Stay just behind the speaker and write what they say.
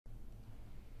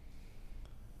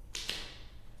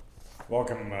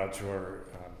Welcome to our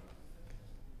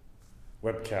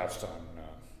webcast on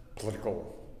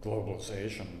political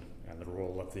globalization and the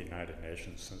role of the United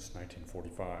Nations since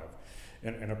 1945.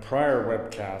 In a prior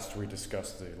webcast, we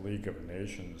discussed the League of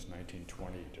Nations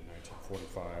 1920 to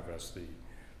 1945 as the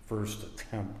first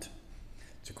attempt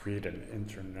to create an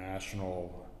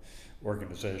international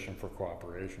organization for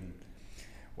cooperation.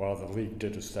 While the League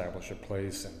did establish a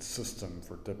place and system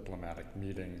for diplomatic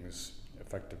meetings,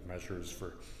 effective measures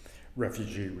for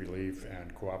refugee relief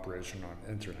and cooperation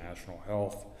on international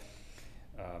health,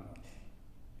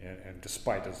 and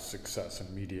despite its success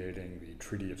in mediating the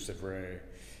Treaty of Sèvres,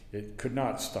 it could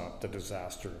not stop the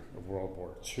disaster of World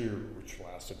War II, which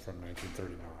lasted from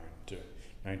 1939 to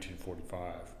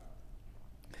 1945.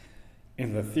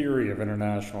 In the theory of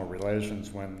international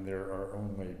relations, when there are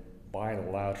only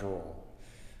bilateral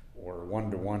or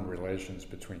one-to-one relations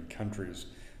between countries,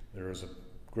 there is a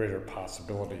greater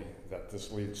possibility that this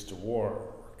leads to war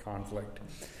or conflict.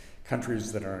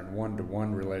 Countries that are in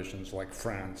one-to-one relations like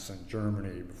France and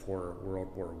Germany before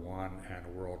World War I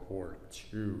and World War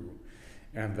II,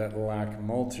 and that lack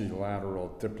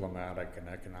multilateral diplomatic and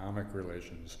economic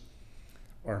relations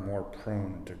are more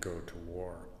prone to go to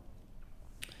war.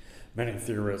 Many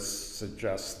theorists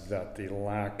suggest that the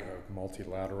lack of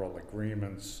multilateral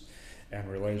agreements and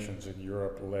relations in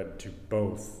Europe led to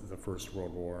both the First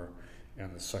World War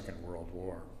and the Second World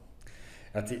War.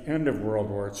 At the end of World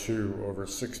War II, over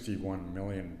 61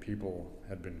 million people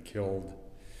had been killed,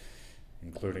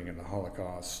 including in the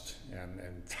Holocaust, and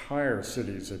entire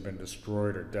cities had been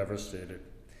destroyed or devastated.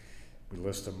 We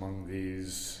list among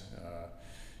these,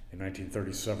 in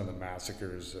 1937, the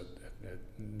massacres at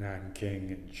Nanking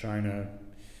in China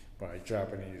by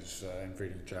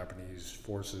invading Japanese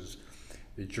forces,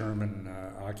 the German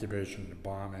occupation,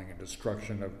 bombing, and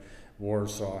destruction of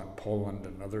Warsaw and Poland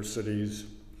and other cities.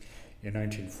 In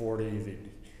 1940, the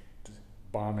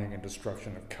bombing and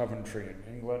destruction of Coventry in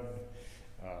England,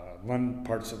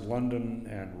 parts of London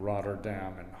and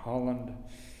Rotterdam in Holland.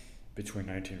 Between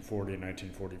 1940 and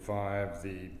 1945,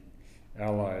 the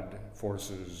Allied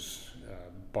forces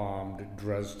bombed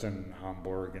Dresden,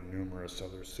 Hamburg, and numerous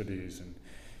other cities in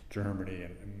Germany,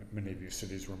 and many of these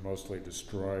cities were mostly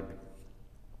destroyed.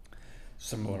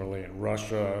 Similarly, in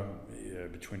Russia,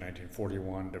 between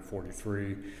 1941 to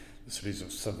 43, the cities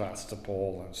of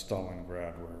Sevastopol and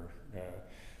Stalingrad were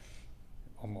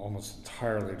almost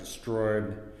entirely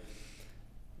destroyed.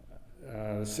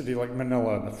 A city like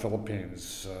Manila in the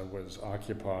Philippines was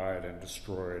occupied and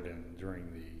destroyed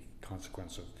during the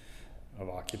consequence of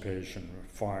occupation,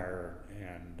 fire,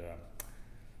 and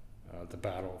the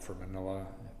battle for Manila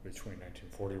between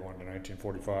 1941 to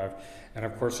 1945. And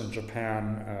of course in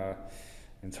Japan,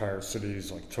 entire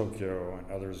cities like Tokyo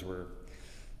and others were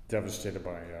devastated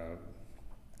by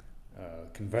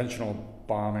conventional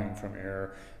bombing from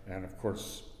air, and of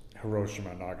course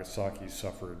Hiroshima and Nagasaki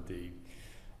suffered the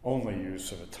only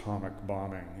use of atomic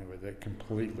bombing that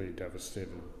completely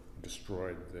devastated and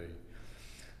destroyed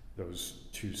those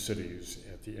two cities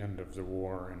at the end of the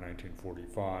war in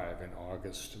 1945, in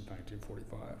August of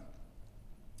 1945.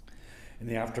 In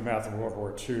the aftermath of World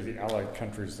War II, the Allied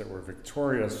countries that were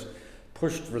victorious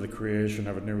pushed for the creation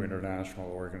of a new international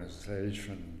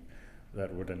organization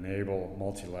that would enable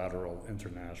multilateral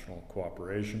international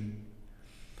cooperation.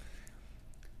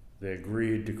 They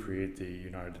agreed to create the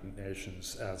United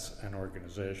Nations as an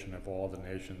organization of all the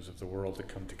nations of the world to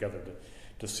come together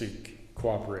to seek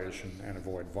cooperation and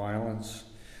avoid violence.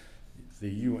 The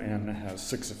UN has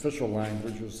 6 official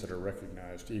languages that are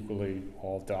recognized equally.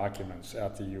 All documents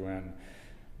at the UN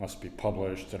must be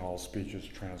published and all speeches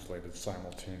translated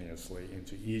simultaneously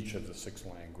into each of the 6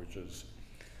 languages: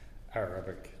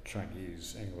 Arabic,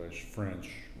 Chinese, English,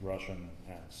 French, Russian,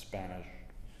 and Spanish.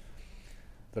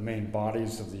 The main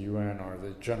bodies of the UN are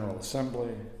the General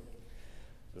Assembly,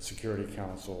 the Security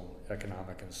Council,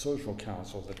 Economic and Social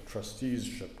Council, the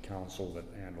Trusteeship Council that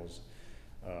handles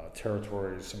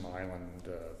territories, some island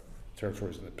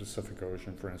territories in the Pacific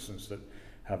Ocean, for instance, that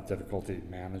have difficulty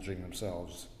managing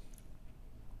themselves,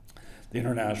 the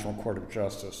International Court of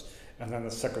Justice, and then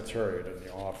the Secretariat in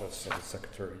the Office of the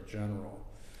Secretary General.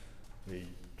 The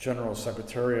General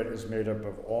Secretariat is made up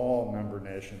of all member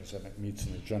nations, and it meets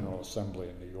in the General Assembly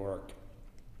in New York.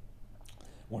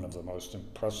 One of the most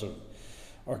impressive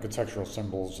architectural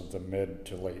symbols of the mid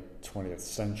to late 20th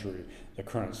century. The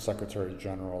current Secretary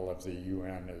General of the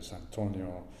UN is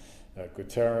Antonio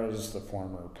Guterres, the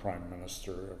former Prime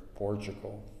Minister of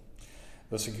Portugal.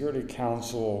 The Security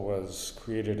Council was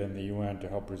created in the UN to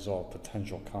help resolve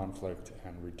potential conflict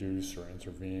and reduce or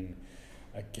intervene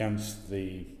against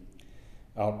the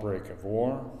outbreak of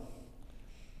war.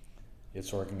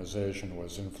 Its organization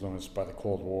was influenced by the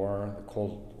Cold War. The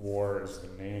Cold War is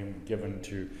the name given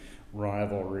to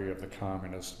rivalry of the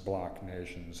communist bloc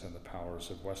nations and the powers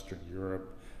of Western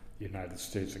Europe, the United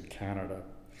States, and Canada.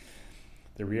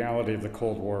 The reality of the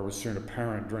Cold War was soon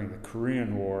apparent during the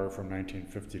Korean War from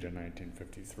 1950 to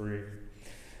 1953.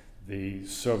 The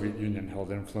Soviet Union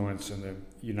held influence in the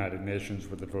United Nations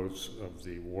with the votes of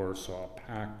the Warsaw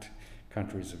Pact,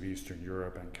 countries of Eastern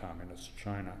Europe, and Communist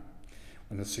China.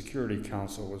 When the Security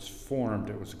Council was formed,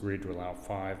 it was agreed to allow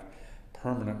 5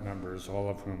 permanent members, all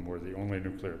of whom were the only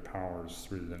nuclear powers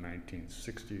through the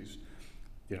 1960s: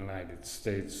 the United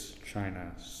States,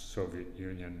 China, Soviet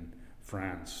Union,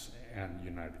 France, and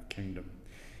United Kingdom.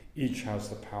 Each has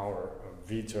the power of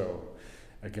veto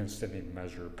against any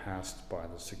measure passed by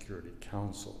the Security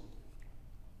Council.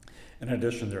 In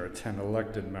addition, there are 10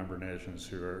 elected member nations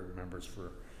who are members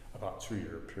for about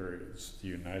 2-year periods. The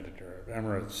United Arab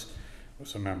Emirates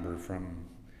was a member from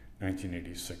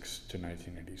 1986 to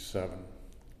 1987.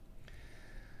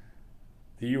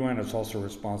 The UN is also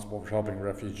responsible for helping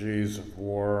refugees of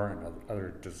war and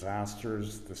other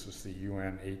disasters. This is the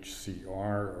UNHCR,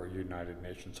 or United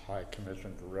Nations High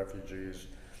Commission for Refugees,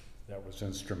 that was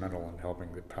instrumental in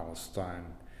helping the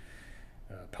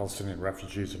Palestinian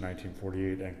refugees in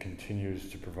 1948 and continues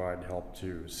to provide help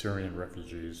to Syrian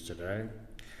refugees today.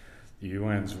 The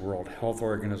UN's World Health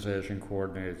Organization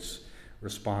coordinates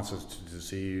responses to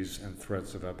disease and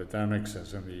threats of epidemics,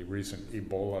 as in the recent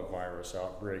Ebola virus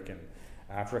outbreak in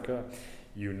Africa.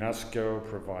 UNESCO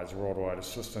provides worldwide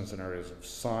assistance in areas of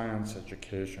science,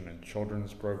 education, and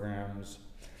children's programs.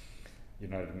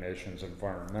 United Nations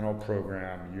Environmental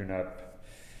Program, UNEP,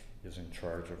 is in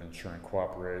charge of ensuring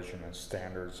cooperation and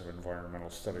standards of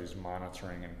environmental studies,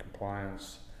 monitoring, and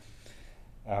compliance.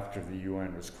 After the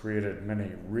UN was created,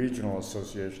 many regional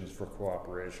associations for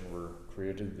cooperation were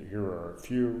created. Here are a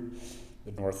few: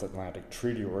 the North Atlantic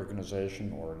Treaty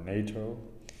Organization, or NATO,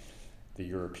 the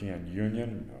European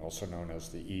Union, also known as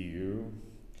the EU,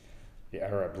 the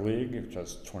Arab League, which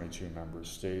has 22 member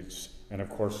states, and of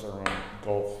course our own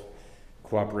Gulf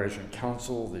Cooperation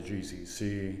Council, the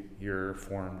GCC, here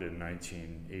formed in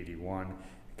 1981. It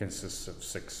consists of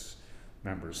 6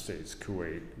 member states: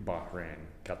 Kuwait, Bahrain,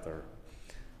 Qatar,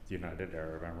 the United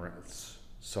Arab Emirates,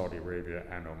 Saudi Arabia,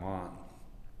 and Oman.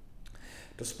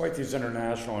 Despite these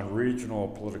international and regional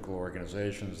political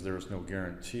organizations, there is no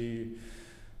guarantee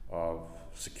of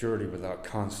security without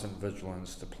constant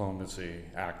vigilance, diplomacy,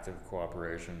 active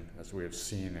cooperation. As we have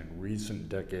seen in recent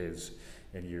decades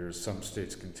and years, some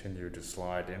states continue to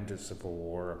slide into civil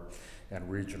war and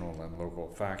regional and local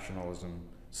factionalism: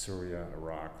 Syria,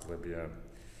 Iraq, Libya,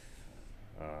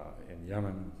 in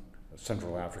Yemen, the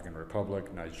Central African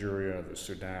Republic, Nigeria, the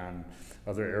Sudan.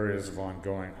 Other areas of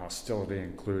ongoing hostility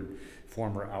include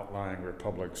former outlying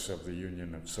republics of the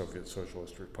Union of Soviet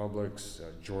Socialist Republics,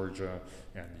 Georgia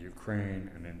and Ukraine,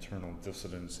 and internal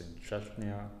dissidents in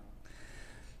Chechnya.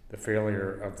 The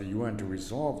failure of the UN to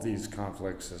resolve these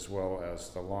conflicts, as well as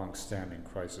the long-standing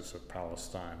crisis of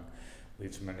Palestine,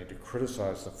 leads many to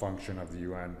criticize the function of the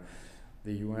UN.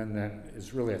 The UN then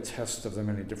is really a test of the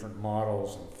many different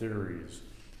models and theories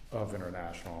of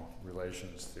international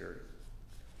relations theory.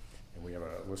 And we have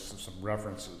a list of some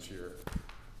references here.